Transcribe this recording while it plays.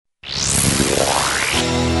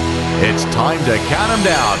It's time to count them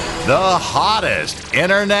down. The hottest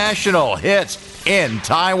international hits in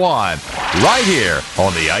Taiwan. Right here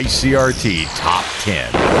on the ICRT Top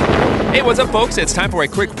 10. Hey, what's up, folks? It's time for a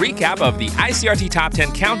quick recap of the ICRT Top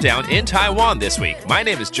 10 Countdown in Taiwan this week. My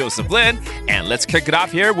name is Joseph Lin, and let's kick it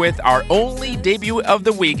off here with our only debut of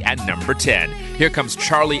the week at number 10. Here comes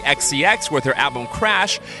Charlie XCX with her album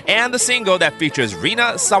Crash and the single that features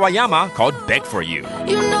Rina Sawayama called Beg For You.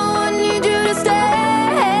 You know I need you to stay.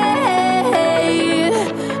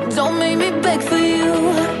 Don't make me beg for you,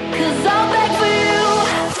 'cause I'll beg for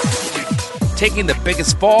you. Taking the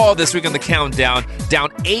biggest fall this week on the countdown,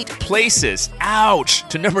 down 8 places. Ouch!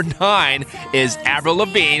 To number 9 is Avril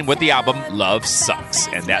Lavigne with the album Love Sucks.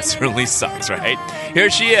 And that certainly sucks, right? Here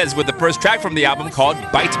she is with the first track from the album called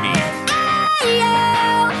Bite Me.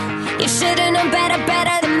 You should've known better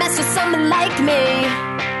than mess with someone like me.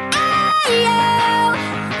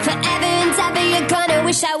 Forever and ever you're gonna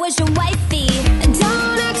wish I was your wifey.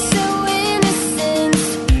 Don't act so innocent.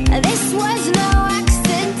 This was no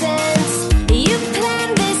accident. You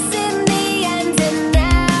planned this in the end and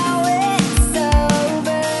now it's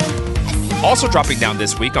over. Also dropping down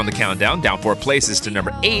this week on the countdown, down 4 places to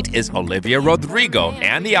number 8 is Olivia Rodrigo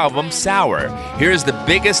and the album Sour. Here's the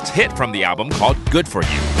biggest hit from the album called Good For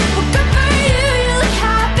You.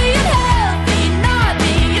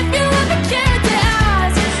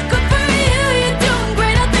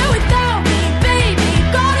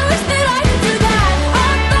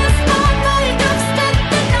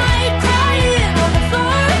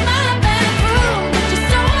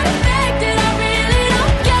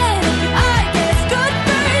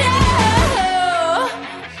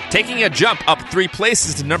 Taking a jump up 3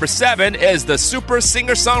 places to number 7 is the super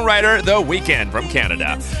singer-songwriter The Weeknd from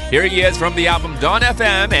Canada. Here he is from the album Dawn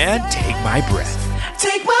FM and Take My Breath.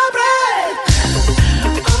 Take my breath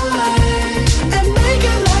away and make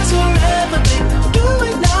it last forever, babe. Do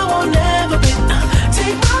it now or never, babe.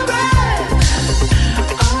 Take my breath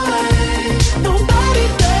away. Nobody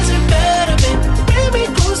does it better, babe. Bring me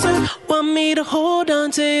closer. Want me to hold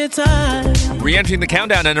on to your time. Re-entering the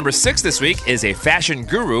countdown at number 6 this week is a fashion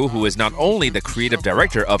guru who is not only the creative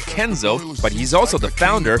director of Kenzo, but he's also the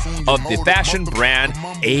founder of the fashion brand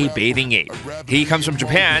A Bathing Ape. He comes from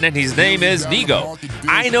Japan and his name is Nigo.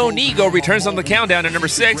 I Know Nigo returns on the countdown at number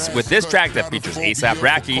 6 with this track that features A$AP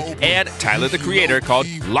Rocky and Tyler the Creator called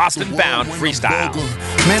Lost and Found Freestyle.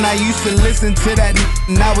 Man, I used to listen to that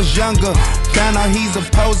when I was younger. Found out he's a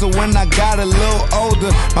poser when I got a little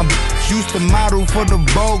older. My used to model for the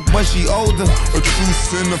Vogue, but she older. A true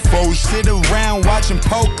centerfold. Sit around watching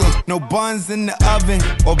poker. No buns in the oven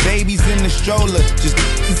or babies in the stroller. Just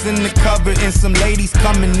in the cover and some ladies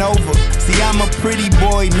coming over. See, I'm a pretty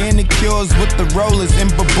boy, manicures with the rollers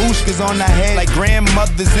and babushkas on the head like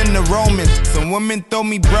grandmothers in the Romans. Some women throw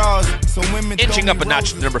me bras, some women Inching throw up me a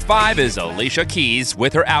notch to number 5 is Alicia Keys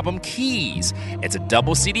with her album Keys. It's a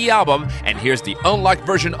double CD album, and here's the unlocked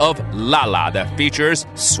version of Lala that features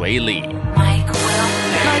Sway Lee. Like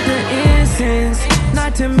the incense,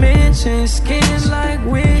 not to mention skin like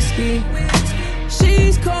whiskey.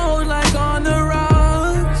 She's cold like on the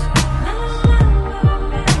rocks.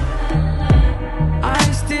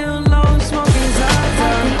 I still low smoking Zaza.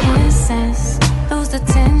 Like the incense, lose the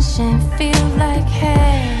tension, feel like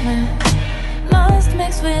heaven. Lost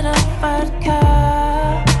mixed with a vodka.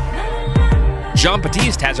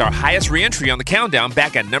 Jean-Baptiste has our highest re-entry on the countdown,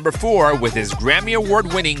 back at number 4 with his Grammy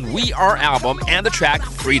Award-winning We Are album and the track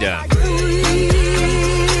Freedom. I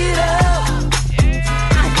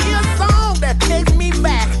hear a song that takes me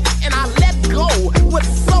back, and I let go with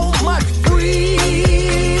so much freedom.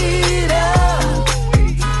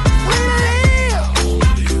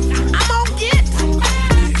 I'm gonna get,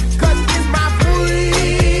 'cause it's my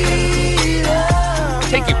freedom.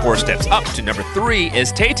 Taking 4 steps up to number 3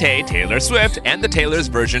 is Tay-Tay, Taylor Swift, and the Taylor's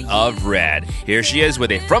version of Red. Here she is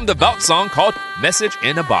with a From the Vault song called Message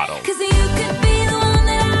in a Bottle. 'Cause you could be the one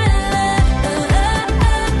that I love.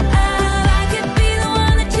 I could be the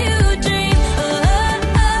one that you dream.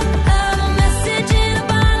 Message in a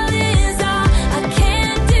bottle is all I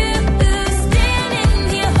can do. Standing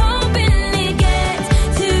here hoping it gets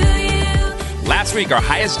to you. Last week, our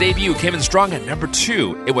highest debut came in strong at number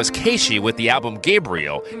 2. It was Keishi with the album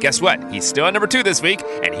Gabriel. Guess what? He's still at number 2 this week,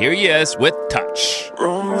 and here he is with Touch.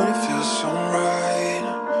 Wrong when it feels so right.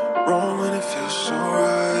 Wrong when it feels so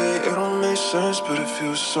right. It don't make sense, but it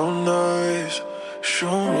feels so nice.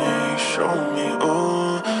 Show me,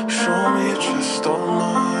 oh. Show me you just don't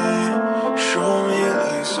mind. Show me your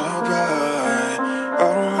legs are bright. I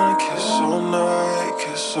don't wanna kiss all night,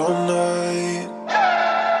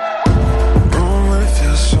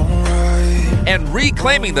 And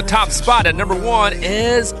reclaiming the top spot at number 1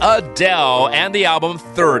 is Adele and the album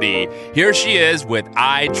 30. Here she is with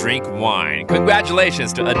I Drink Wine.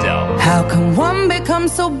 Congratulations to Adele. How can one become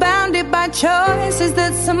so bounded by choices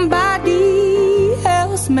that somebody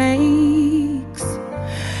else makes?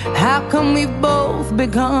 How come we both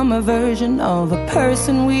become a version of a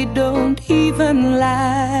person we don't even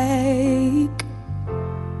like?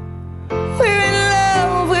 We're in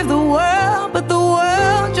love with the world, but the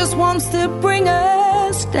world just wants to bring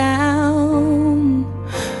us down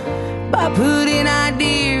by putting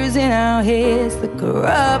ideas in our heads that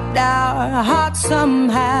corrupt our hearts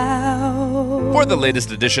somehow. For the latest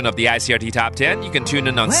edition of the ICRT Top 10, you can tune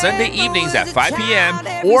in on Sunday evenings at 5 p.m.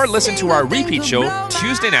 or listen to our repeat show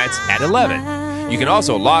Tuesday nights at 11. You can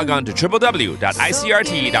also log on to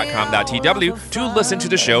www.icrt.com.tw to listen to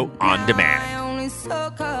the show on demand.